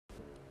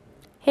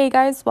Hey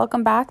guys,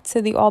 welcome back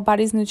to the All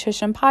Bodies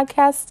Nutrition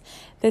Podcast.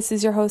 This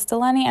is your host,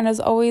 Eleni, and as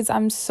always,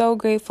 I'm so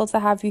grateful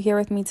to have you here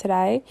with me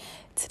today.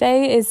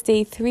 Today is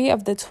day 3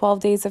 of the 12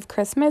 days of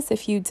Christmas.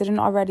 If you didn't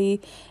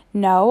already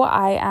know,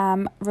 I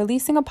am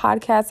releasing a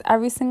podcast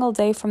every single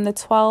day from the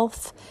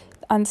 12th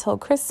until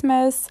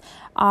Christmas,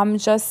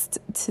 just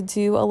to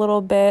do a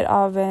little bit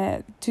of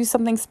do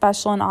something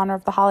special in honor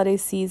of the holiday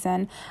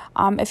season.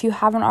 If you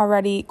haven't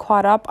already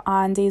caught up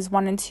on days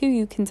 1 and 2,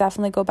 you can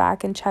definitely go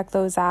back and check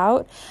those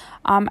out.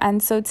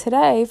 And so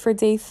today for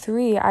day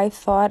 3, I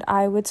thought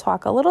I would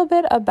talk a little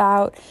bit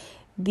about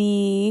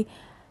the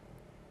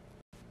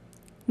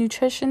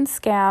nutrition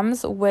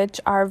scams,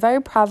 which are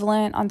very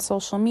prevalent on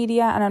social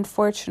media and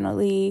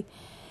unfortunately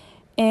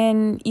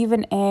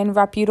even in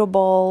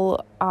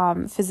reputable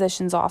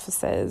physicians'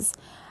 offices.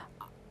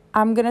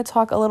 I'm going to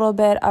talk a little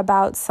bit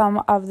about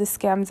some of the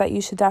scams that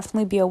you should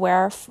definitely be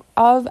aware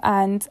of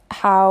and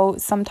how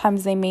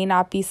sometimes they may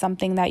not be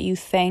something that you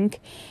think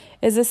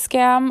is a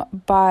scam,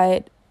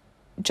 but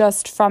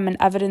just from an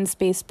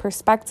evidence-based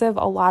perspective,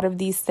 a lot of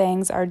these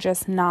things are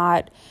just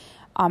not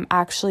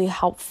actually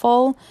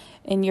helpful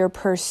in your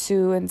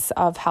pursuance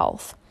of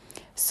health.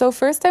 So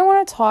first I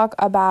want to talk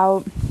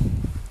about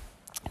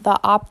the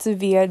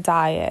Optavia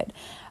diet.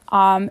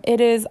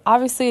 It is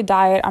obviously a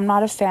diet. I'm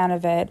not a fan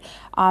of it.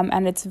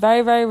 And it's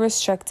very, very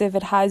restrictive.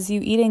 It has you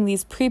eating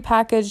these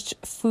prepackaged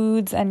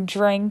foods and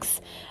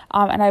drinks.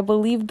 And I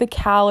believe the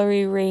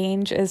calorie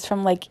range is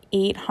from like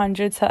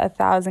 800 to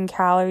 1,000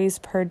 calories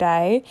per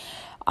day.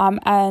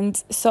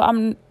 And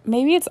so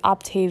maybe it's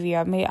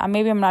Optavia.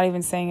 Maybe I'm not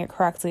even saying it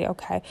correctly.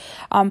 Okay.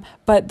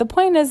 But the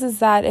point is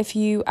that if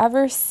you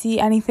ever see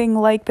anything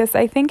like this,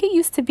 I think it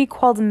used to be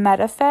called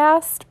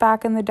MetaFast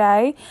back in the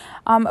day.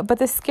 But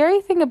the scary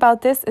thing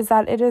about this is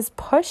that it is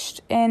pushed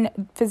in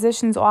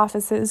physicians'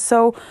 offices.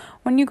 So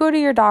when you go to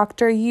your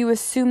doctor, you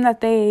assume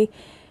that they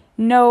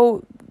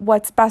know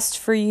what's best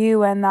for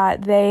you and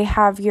that they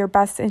have your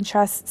best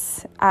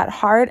interests at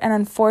heart. And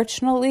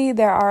unfortunately,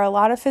 there are a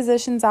lot of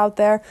physicians out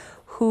there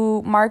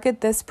who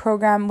market this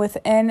program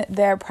within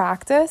their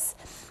practice.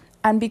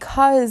 And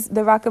because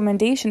the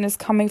recommendation is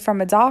coming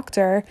from a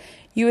doctor,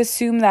 you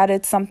assume that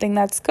it's something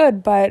that's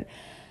good. But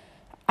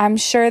I'm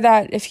sure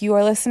that if you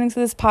are listening to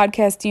this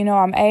podcast, you know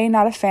I'm A,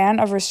 not a fan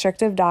of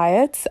restrictive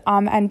diets,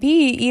 and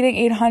B, eating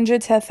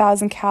 800 to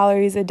 1,000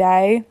 calories a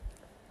day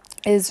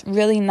is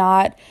really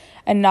not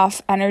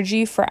enough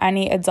energy for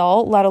any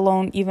adult, let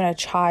alone even a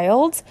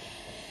child.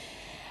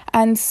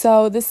 And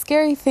so the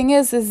scary thing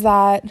is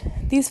that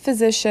these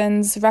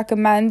physicians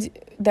recommend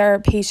their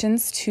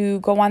patients to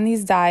go on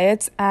these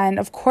diets. And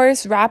of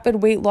course,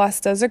 rapid weight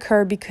loss does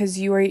occur because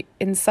you are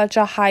in such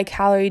a high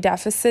calorie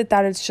deficit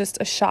that it's just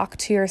a shock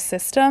to your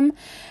system.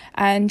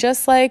 And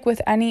just like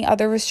with any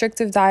other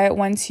restrictive diet,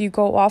 once you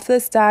go off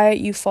this diet,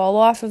 you fall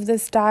off of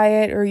this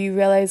diet, or you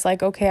realize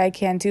like, okay, I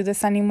can't do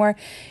this anymore,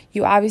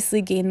 you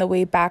obviously gain the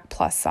weight back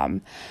plus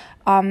some.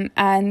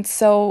 And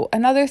so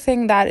another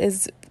thing that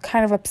is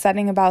kind of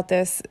upsetting about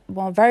this,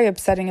 very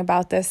upsetting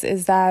about this,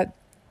 is that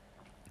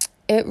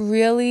it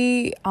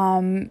really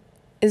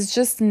is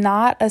just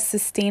not a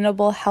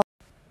sustainable health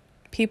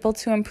people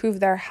to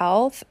improve their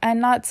health.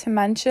 And not to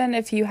mention,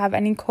 if you have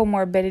any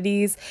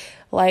comorbidities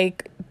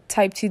like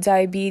type 2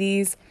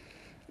 diabetes,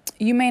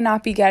 you may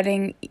not be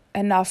getting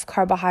enough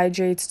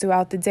carbohydrates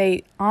throughout the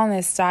day on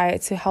this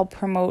diet to help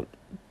promote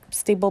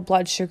stable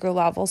blood sugar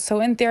levels.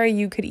 So in theory,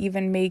 you could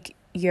even make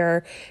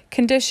your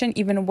condition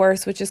even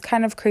worse, which is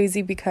kind of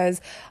crazy because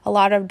a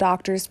lot of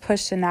doctors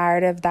push the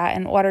narrative that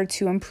in order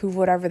to improve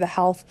whatever the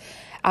health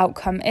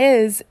outcome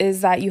is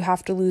that you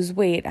have to lose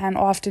weight. And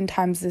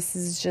oftentimes this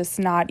is just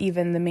not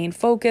even the main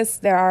focus.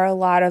 There are a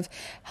lot of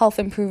health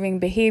improving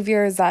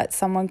behaviors that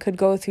someone could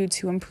go through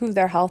to improve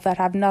their health that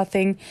have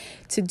nothing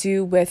to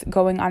do with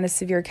going on a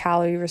severe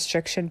calorie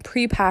restriction,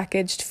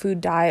 prepackaged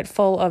food diet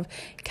full of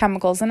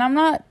chemicals. And I'm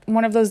not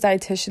one of those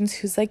dietitians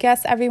who's like,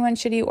 yes, everyone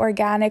should eat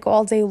organic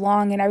all day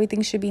long and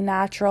everything should be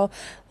natural.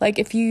 Like,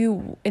 if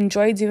you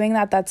enjoy doing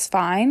that, that's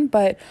fine.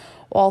 But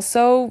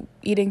also,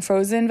 eating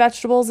frozen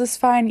vegetables is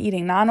fine.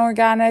 Eating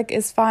non-organic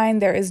is fine.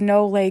 There's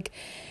no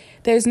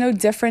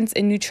difference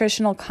in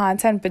nutritional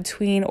content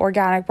between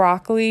organic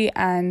broccoli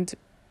and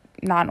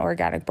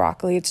non-organic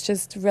broccoli. It's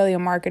just really a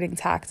marketing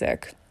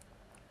tactic.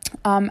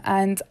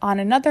 And on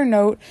another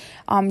note,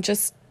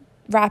 just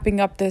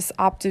wrapping up this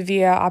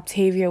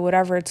Optavia,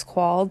 whatever it's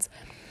called,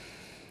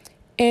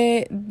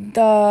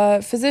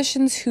 the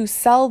physicians who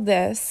sell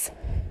this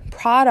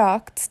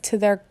product to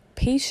their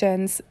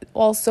patients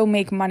also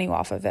make money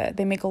off of it.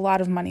 They make a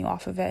lot of money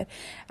off of it.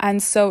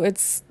 And so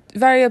it's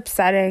very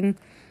upsetting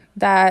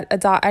that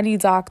any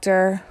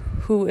doctor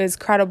who is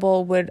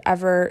credible would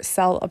ever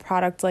sell a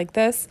product like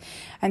this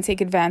and take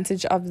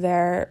advantage of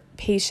their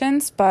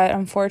patients. But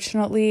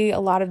unfortunately, a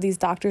lot of these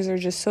doctors are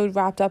just so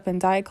wrapped up in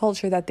diet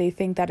culture that they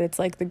think that it's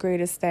like the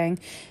greatest thing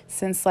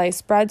since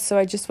sliced bread. So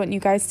I just want you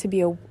guys to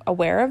be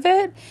aware of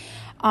it.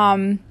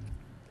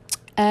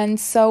 And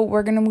so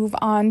we're going to move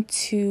on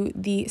to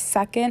the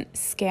second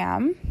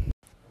scam,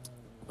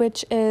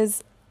 which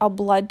is a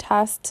blood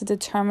test to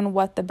determine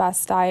what the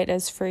best diet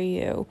is for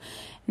you.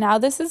 Now,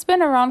 this has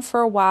been around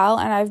for a while,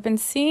 and I've been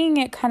seeing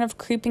it kind of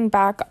creeping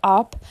back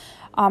up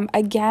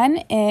again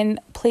in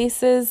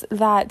places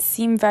that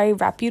seem very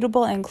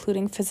reputable,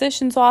 including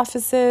physicians'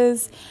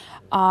 offices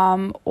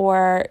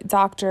or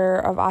doctor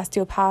of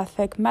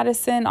osteopathic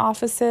medicine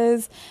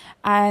offices.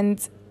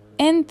 And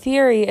in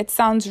theory, it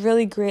sounds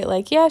really great.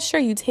 Like, yeah, sure,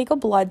 you take a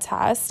blood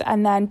test,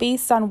 and then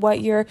based on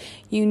what your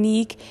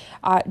unique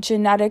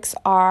genetics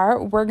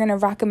are, we're going to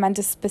recommend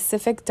a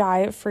specific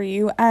diet for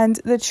you. And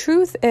the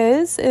truth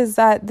is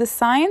that the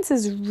science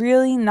is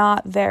really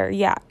not there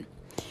yet.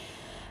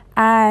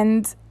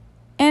 And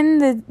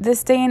in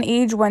this day and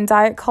age when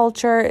diet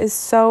culture is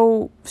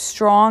so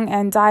strong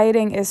and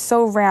dieting is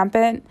so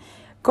rampant,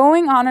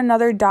 going on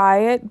another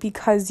diet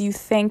because you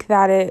think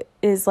that it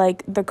is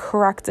like the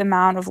correct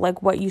amount of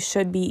like what you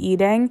should be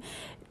eating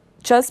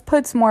just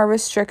puts more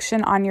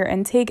restriction on your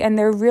intake, and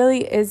there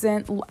really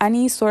isn't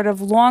any sort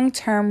of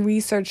long-term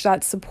research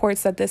that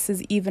supports that this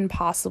is even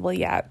possible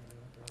yet.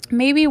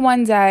 Maybe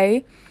one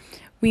day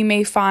we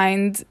may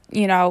find,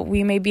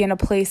 we may be in a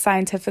place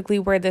scientifically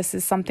where this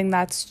is something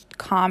that's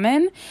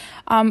common,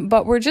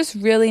 but we're just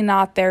really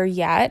not there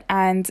yet.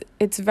 And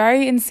it's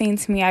very insane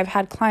to me. I've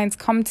had clients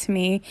come to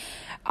me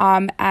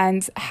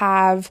and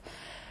have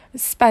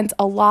spent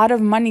a lot of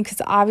money,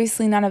 because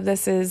obviously none of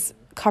this is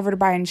covered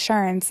by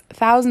insurance,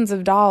 thousands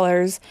of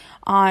dollars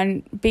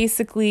on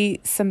basically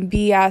some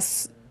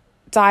BS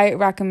diet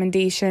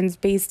recommendations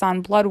based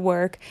on blood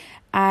work.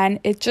 And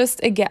it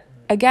just,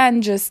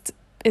 again, just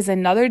is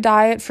another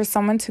diet for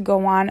someone to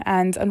go on.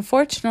 And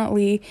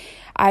unfortunately,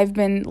 I've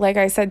been, like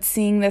I said,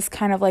 seeing this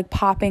kind of like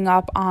popping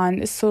up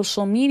on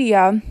social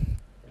media,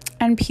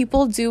 and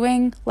people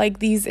doing like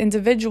these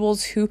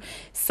individuals who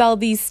sell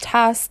these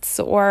tests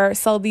or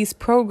sell these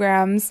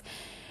programs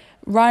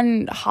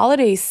run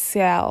holiday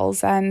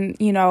sales and,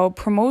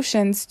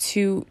 promotions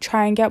to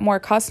try and get more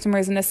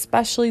customers. And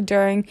especially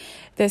during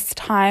this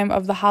time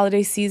of the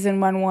holiday season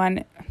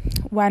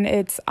when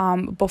it's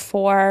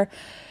before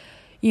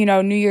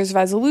New Year's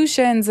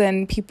resolutions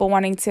and people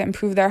wanting to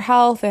improve their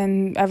health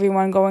and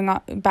everyone going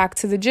back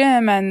to the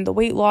gym, and the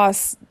weight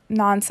loss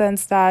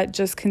nonsense that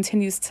just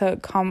continues to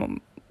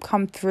come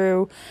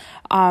through.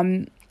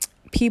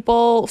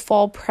 People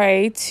fall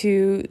prey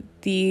to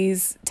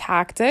these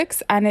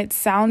tactics, and it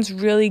sounds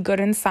really good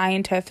and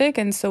scientific.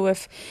 And so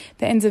if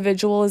the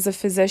individual is a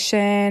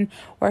physician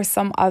or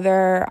some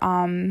other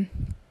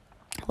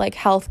like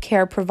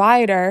healthcare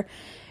provider,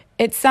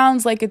 it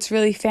sounds like it's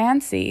really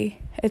fancy.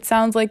 It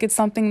sounds like it's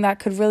something that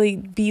could really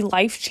be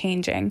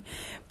life-changing.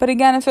 But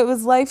again, if it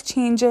was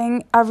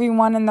life-changing,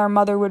 everyone and their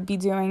mother would be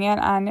doing it,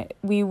 and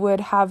we would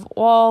have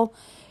all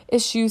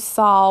issues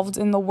solved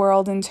in the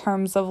world in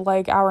terms of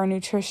like our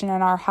nutrition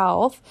and our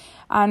health.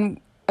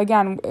 And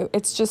again,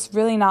 it's just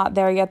really not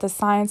there yet. The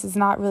science is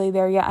not really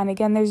there yet. And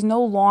again, there's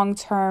no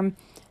long-term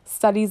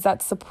studies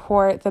that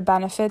support the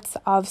benefits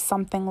of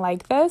something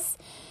like this.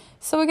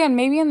 So again,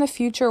 maybe in the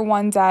future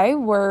one day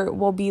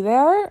we'll be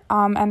there.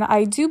 And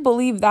I do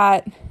believe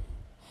that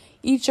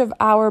each of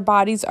our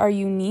bodies are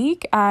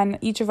unique, and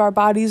each of our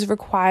bodies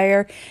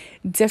require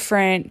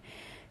different,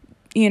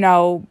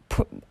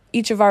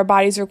 each of our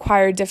bodies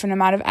require a different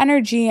amount of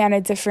energy and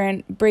a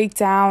different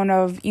breakdown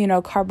of,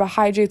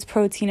 carbohydrates,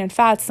 protein, and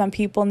fats. Some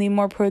people need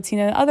more protein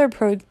than other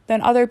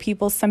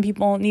people. Some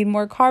people need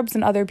more carbs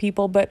than other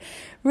people. But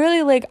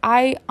really, like,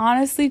 I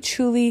honestly,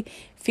 truly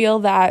feel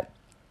that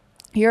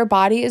your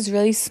body is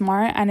really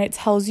smart, and it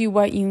tells you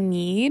what you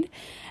need.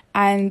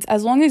 And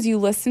as long as you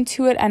listen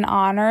to it and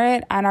honor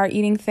it and are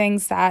eating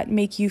things that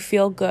make you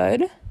feel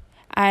good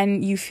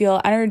and you feel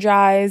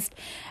energized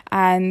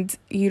and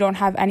you don't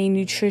have any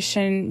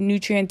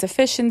nutrient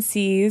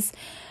deficiencies,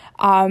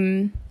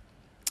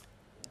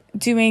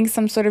 doing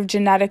some sort of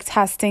genetic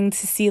testing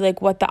to see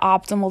like what the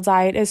optimal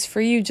diet is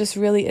for you just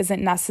really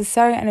isn't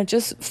necessary. And it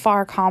just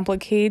far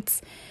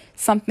complicates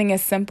something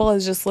as simple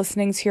as just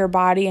listening to your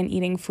body and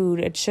eating food.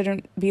 It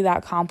shouldn't be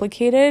that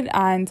complicated.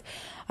 And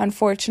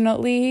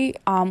unfortunately,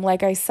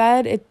 like I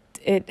said,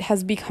 it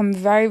has become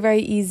very,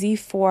 very easy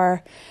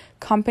for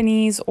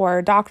companies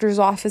or doctors'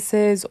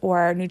 offices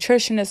or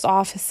nutritionist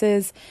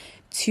offices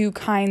to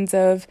kind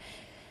of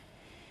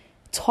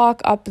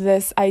talk up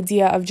this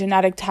idea of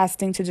genetic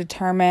testing to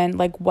determine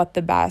like what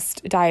the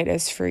best diet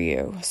is for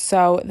you.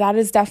 So that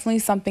is definitely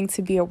something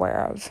to be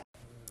aware of.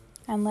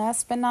 And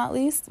last but not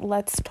least,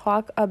 let's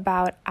talk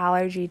about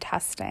allergy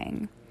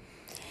testing.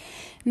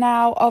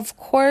 Now, of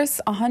course,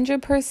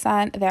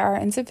 100% there are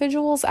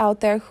individuals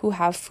out there who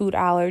have food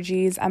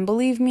allergies, and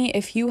believe me,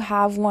 if you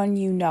have one,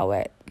 you know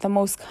it. The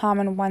most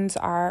common ones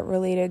are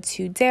related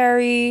to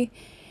dairy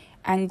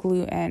and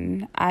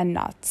gluten and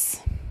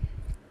nuts.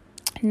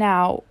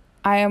 Now,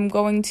 I am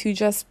going to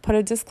just put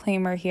a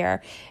disclaimer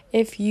here.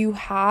 If you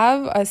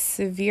have a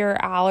severe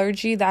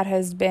allergy that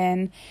has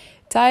been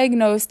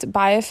diagnosed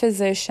by a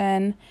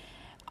physician,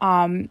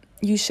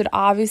 you should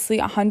obviously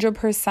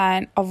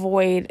 100%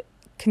 avoid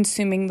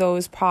consuming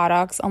those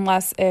products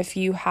unless if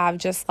you have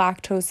just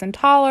lactose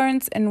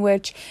intolerance, in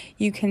which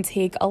you can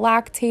take a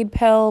Lactaid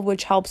pill,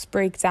 which helps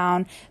break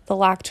down the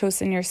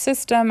lactose in your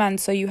system, and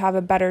so you have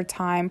a better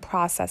time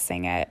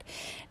processing it.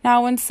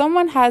 Now, when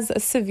someone has a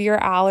severe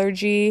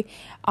allergy,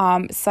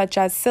 such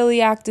as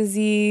celiac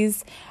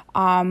disease,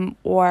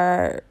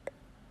 or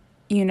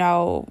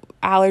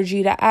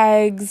allergy to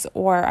eggs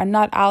or a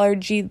nut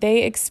allergy,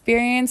 they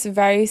experience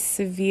very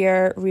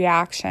severe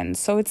reactions.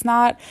 So it's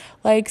not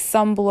like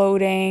some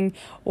bloating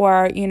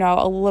or,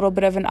 a little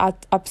bit of an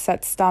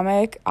upset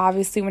stomach.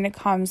 Obviously, when it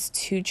comes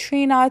to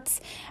tree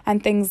nuts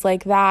and things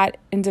like that,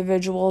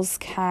 individuals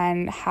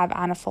can have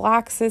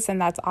anaphylaxis, and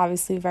that's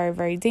obviously very,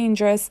 very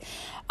dangerous.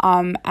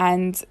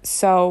 And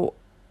so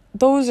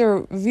those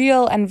are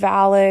real and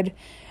valid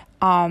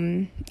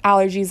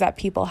allergies that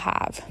people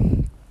have.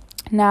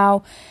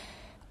 Now,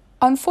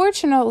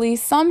 unfortunately,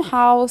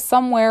 somehow,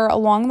 somewhere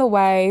along the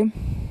way,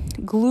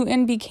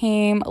 gluten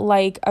became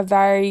like a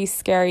very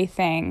scary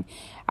thing.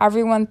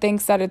 Everyone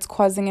thinks that it's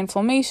causing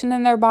inflammation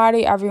in their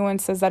body. Everyone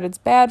says that it's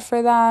bad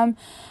for them.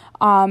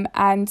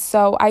 And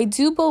so I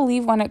do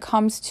believe when it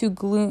comes to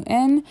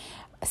gluten,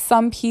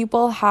 some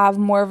people have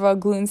more of a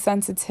gluten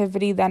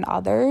sensitivity than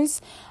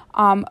others.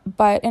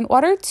 But in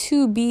order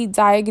to be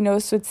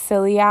diagnosed with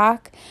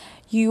celiac,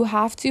 you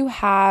have to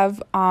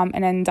have an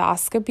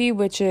endoscopy,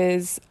 which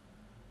is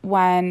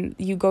when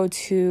you go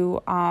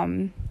to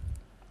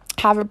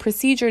have a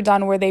procedure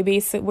done where you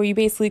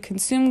basically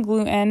consume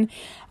gluten,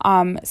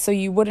 so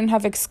you wouldn't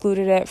have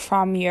excluded it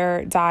from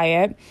your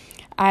diet,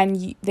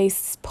 and they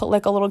put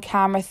like a little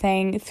camera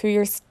thing through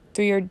your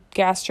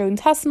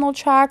gastrointestinal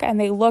tract, and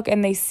they look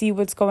and they see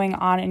what's going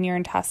on in your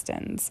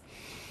intestines,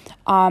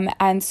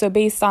 and so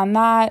based on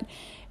that,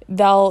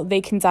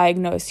 they can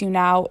diagnose you.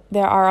 Now,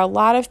 there are a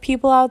lot of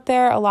people out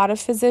there, a lot of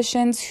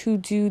physicians who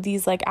do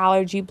these like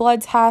allergy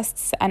blood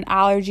tests and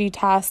allergy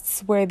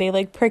tests where they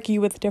like prick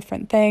you with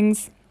different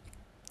things.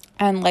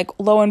 And like,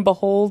 lo and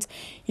behold,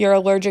 you're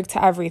allergic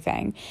to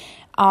everything.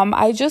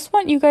 I just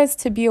want you guys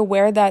to be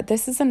aware that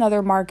this is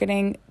another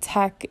marketing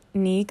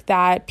technique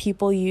that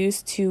people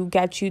use to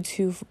get you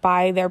to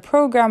buy their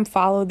program,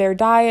 follow their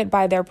diet,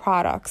 buy their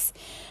products.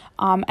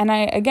 And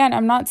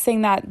I'm not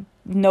saying that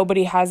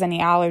nobody has any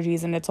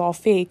allergies and it's all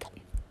fake.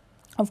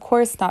 Of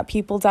course not.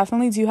 People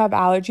definitely do have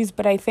allergies,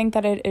 but I think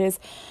that it is,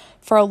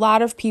 for a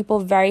lot of people,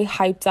 very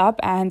hyped up.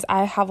 And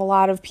I have a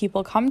lot of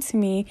people come to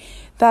me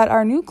that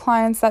are new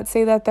clients that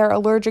say that they're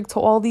allergic to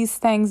all these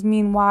things.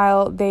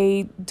 Meanwhile,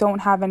 they don't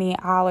have any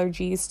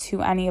allergies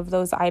to any of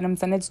those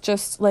items. And it's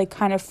just like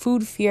kind of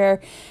food fear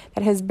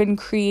that has been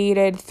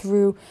created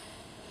through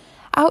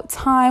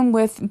time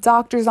with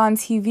doctors on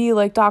TV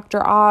like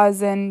Dr.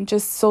 Oz and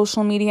just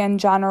social media in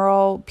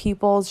general,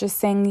 people just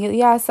saying,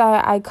 yes,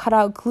 I cut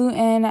out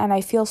gluten and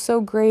I feel so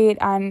great.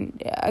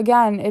 And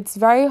again, it's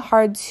very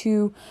hard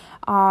to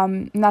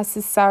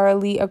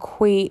necessarily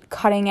equate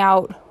cutting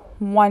out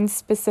one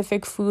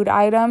specific food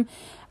item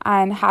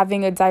and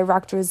having a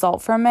direct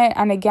result from it.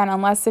 And again,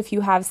 unless if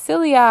you have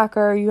celiac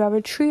or you have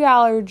a tree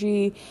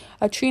allergy,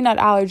 a tree nut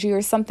allergy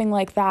or something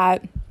like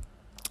that,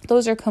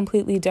 those are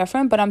completely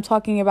different. But I'm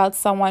talking about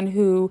someone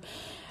who,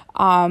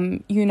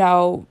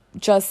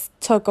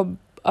 just took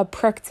a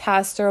prick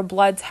test or a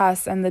blood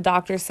test and the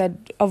doctor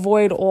said,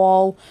 avoid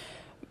all,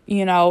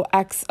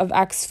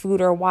 X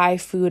food or Y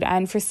food.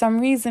 And for some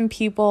reason,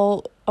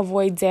 people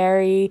avoid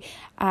dairy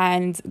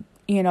and,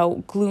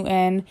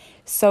 gluten.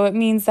 So it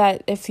means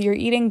that if you're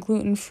eating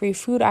gluten-free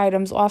food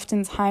items,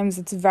 oftentimes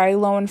it's very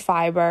low in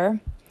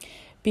fiber,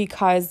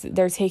 because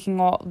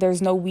there's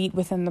no wheat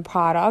within the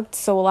product.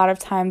 So a lot of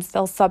times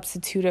they'll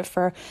substitute it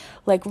for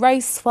like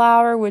rice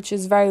flour, which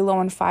is very low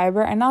in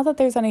fiber. And not that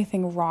there's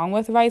anything wrong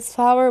with rice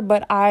flour,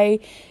 but I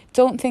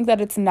don't think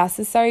that it's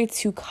necessary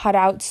to cut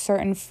out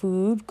certain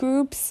food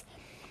groups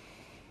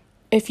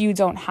if you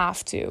don't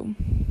have to.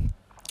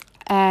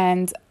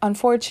 And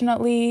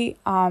unfortunately,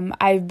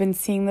 I've been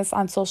seeing this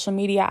on social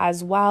media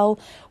as well,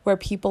 where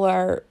people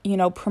are,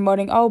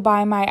 promoting,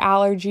 buy my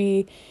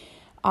allergy,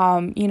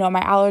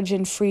 my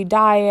allergen-free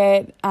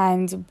diet,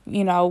 and,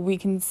 we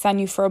can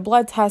send you for a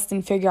blood test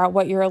and figure out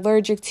what you're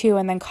allergic to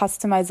and then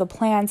customize a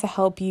plan to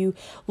help you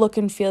look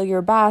and feel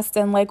your best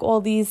and like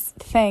all these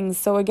things.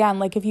 So again,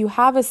 like if you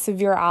have a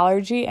severe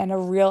allergy and a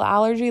real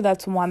allergy,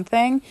 that's one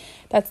thing.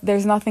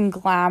 There's nothing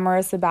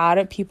glamorous about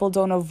it. People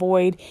don't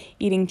avoid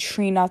eating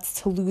tree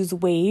nuts to lose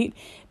weight.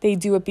 They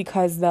do it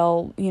because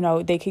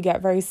they could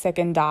get very sick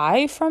and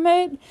die from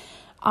it.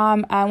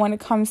 And when it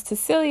comes to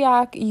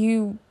celiac,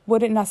 you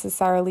wouldn't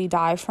necessarily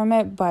die from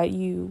it, but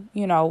you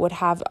would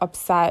have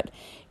upset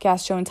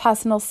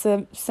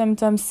gastrointestinal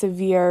symptoms,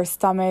 severe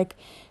stomach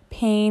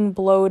pain,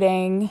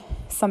 bloating,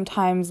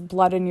 sometimes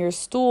blood in your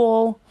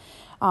stool.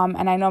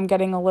 And I know I'm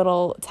getting a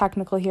little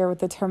technical here with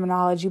the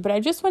terminology, but I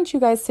just want you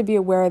guys to be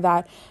aware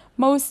that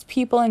most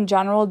people in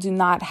general do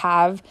not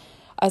have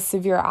a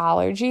severe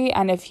allergy.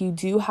 And if you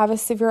do have a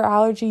severe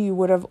allergy, you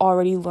would have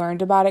already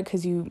learned about it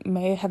because you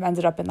may have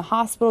ended up in the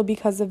hospital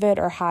because of it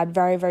or had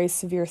very, very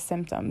severe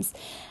symptoms.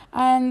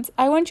 And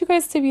I want you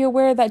guys to be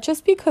aware that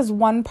just because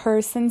one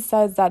person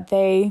says that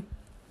they,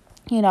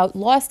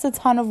 lost a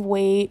ton of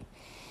weight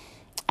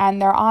and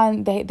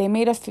they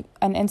made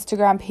an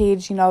Instagram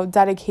page,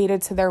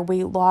 dedicated to their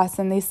weight loss,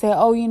 and they say,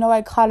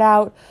 I cut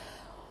out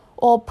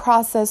all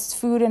processed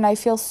food and I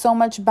feel so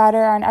much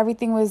better and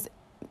everything was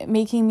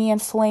making me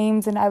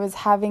inflamed and I was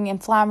having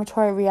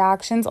inflammatory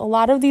reactions. A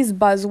lot of these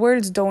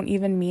buzzwords don't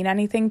even mean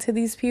anything to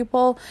these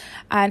people,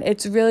 and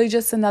it's really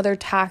just another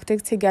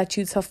tactic to get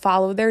you to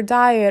follow their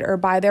diet or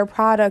buy their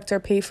product or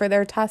pay for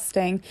their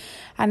testing.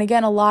 And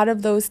again, a lot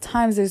of those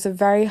times there's a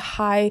very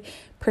high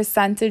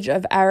percentage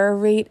of error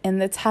rate in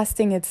the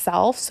testing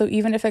itself. So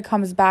even if it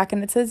comes back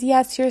and it says,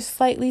 yes, you're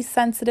slightly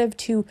sensitive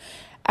to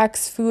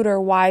X food or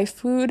Y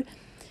food,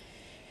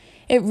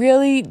 it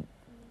really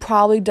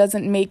probably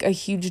doesn't make a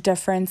huge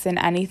difference in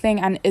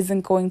anything and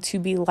isn't going to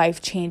be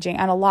life-changing.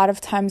 And a lot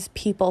of times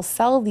people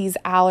sell these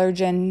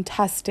allergen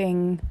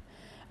testing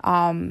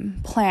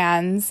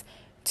plans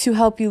to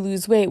help you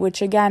lose weight, which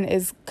again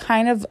is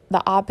kind of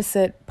the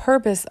opposite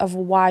purpose of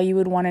why you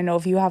would want to know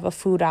if you have a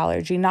food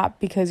allergy, not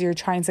because you're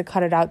trying to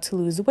cut it out to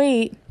lose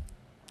weight,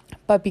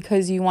 but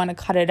because you want to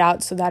cut it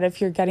out so that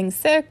if you're getting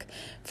sick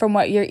from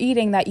what you're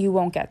eating, that you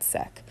won't get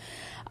sick.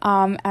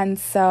 And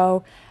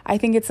so I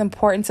think it's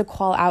important to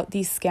call out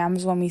these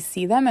scams when we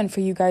see them, and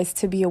for you guys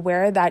to be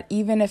aware that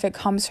even if it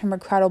comes from a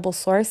credible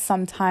source,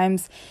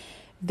 sometimes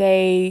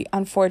they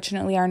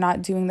unfortunately are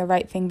not doing the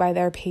right thing by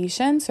their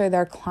patients or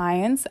their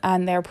clients,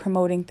 and they're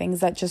promoting things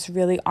that just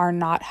really are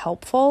not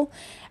helpful.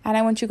 And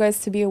I want you guys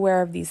to be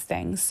aware of these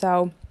things.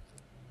 So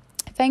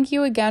thank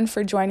you again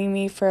for joining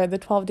me for the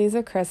 12 Days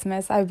of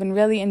Christmas. I've been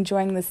really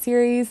enjoying the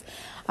series.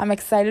 I'm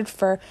excited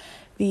for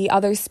the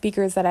other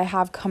speakers that I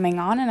have coming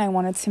on, and I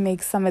wanted to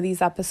make some of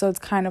these episodes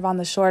kind of on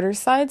the shorter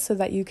side so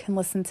that you can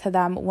listen to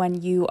them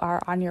when you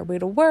are on your way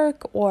to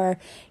work or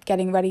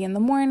getting ready in the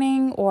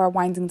morning or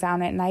winding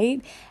down at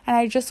night. And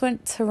I just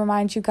want to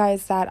remind you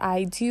guys that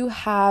I do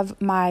have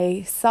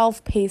my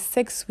self-paced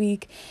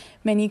 6-week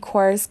mini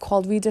course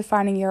called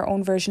Redefining Your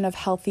Own Version of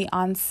Healthy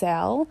on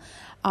sale.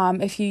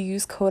 If you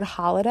use code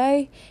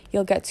HOLIDAY,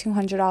 you'll get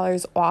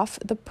 $200 off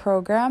the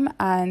program,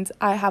 and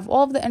I have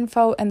all of the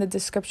info in the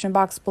description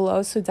box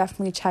below, so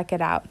definitely check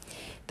it out.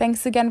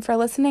 Thanks again for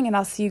listening, and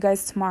I'll see you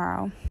guys tomorrow.